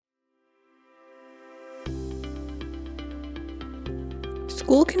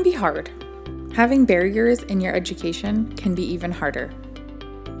School can be hard. Having barriers in your education can be even harder.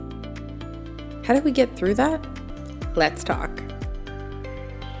 How do we get through that? Let's talk.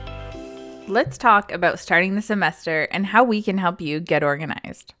 Let's talk about starting the semester and how we can help you get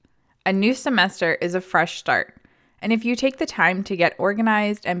organized. A new semester is a fresh start, and if you take the time to get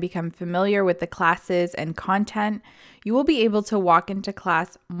organized and become familiar with the classes and content, you will be able to walk into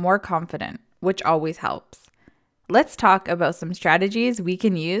class more confident, which always helps. Let's talk about some strategies we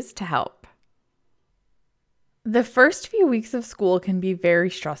can use to help. The first few weeks of school can be very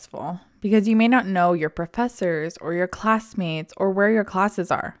stressful because you may not know your professors or your classmates or where your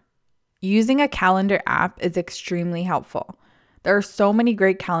classes are. Using a calendar app is extremely helpful. There are so many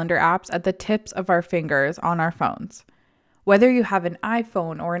great calendar apps at the tips of our fingers on our phones. Whether you have an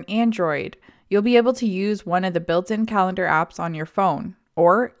iPhone or an Android, you'll be able to use one of the built-in calendar apps on your phone,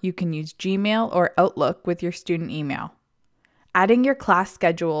 or you can use Gmail or Outlook with your student email. Adding your class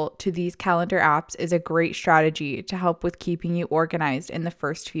schedule to these calendar apps is a great strategy to help with keeping you organized in the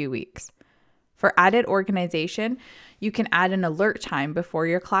first few weeks. For added organization, you can add an alert time before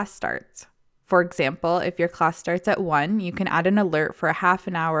your class starts. For example, if your class starts at 1, you can add an alert for a half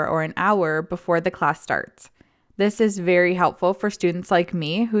an hour or an hour before the class starts. This is very helpful for students like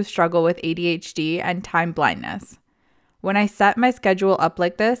me who struggle with ADHD and time blindness. When I set my schedule up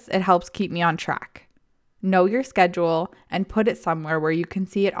like this, it helps keep me on track. Know your schedule and put it somewhere where you can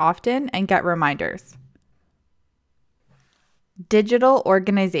see it often and get reminders. Digital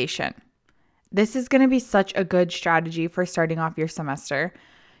organization. This is going to be such a good strategy for starting off your semester.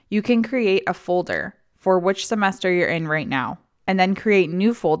 You can create a folder for which semester you're in right now, and then create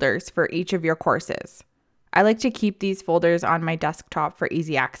new folders for each of your courses. I like to keep these folders on my desktop for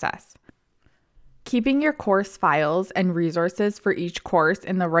easy access. Keeping your course files and resources for each course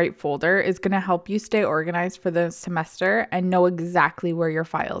in the right folder is going to help you stay organized for the semester and know exactly where your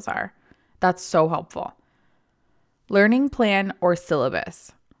files are. That's so helpful. Learning plan or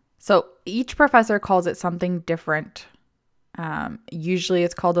syllabus. So each professor calls it something different. Usually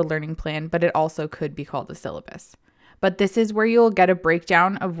it's called a learning plan, but it also could be called a syllabus. But this is where you'll get a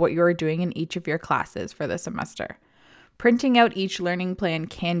breakdown of what you're doing in each of your classes for the semester. Printing out each learning plan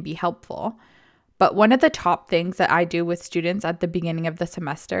can be helpful. But one of the top things that I do with students at the beginning of the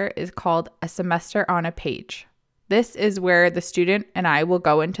semester is called a semester on a page. This is where the student and I will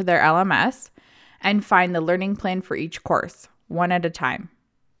go into their LMS and find the learning plan for each course, one at a time.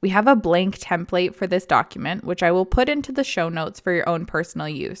 We have a blank template for this document, which I will put into the show notes for your own personal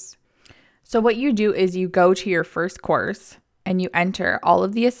use. So what you do is you go to your first course and you enter all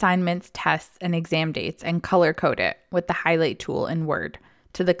of the assignments, tests, and exam dates and color code it with the highlight tool in Word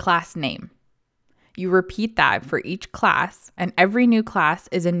to the class name. You repeat that for each class, and every new class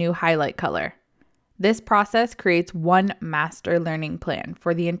is a new highlight color. This process creates one master learning plan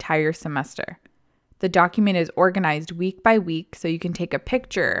for the entire semester. The document is organized week by week, so you can take a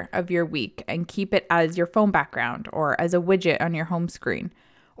picture of your week and keep it as your phone background or as a widget on your home screen.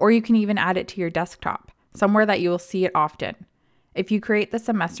 Or you can even add it to your desktop, somewhere that you will see it often. If you create the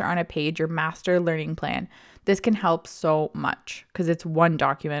semester on a page, your master learning plan, this can help so much because it's one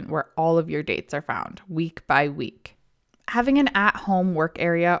document where all of your dates are found week by week. Having an at-home work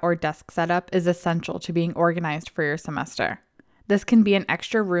area or desk setup is essential to being organized for your semester. This can be an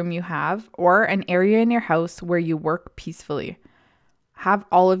extra room you have or an area in your house where you work peacefully. Have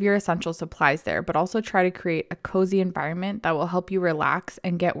all of your essential supplies there, but also try to create a cozy environment that will help you relax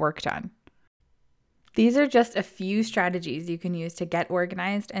and get work done. These are just a few strategies you can use to get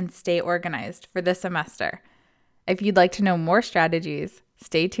organized and stay organized for the semester. If you'd like to know more strategies,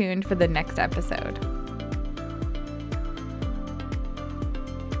 stay tuned for the next episode.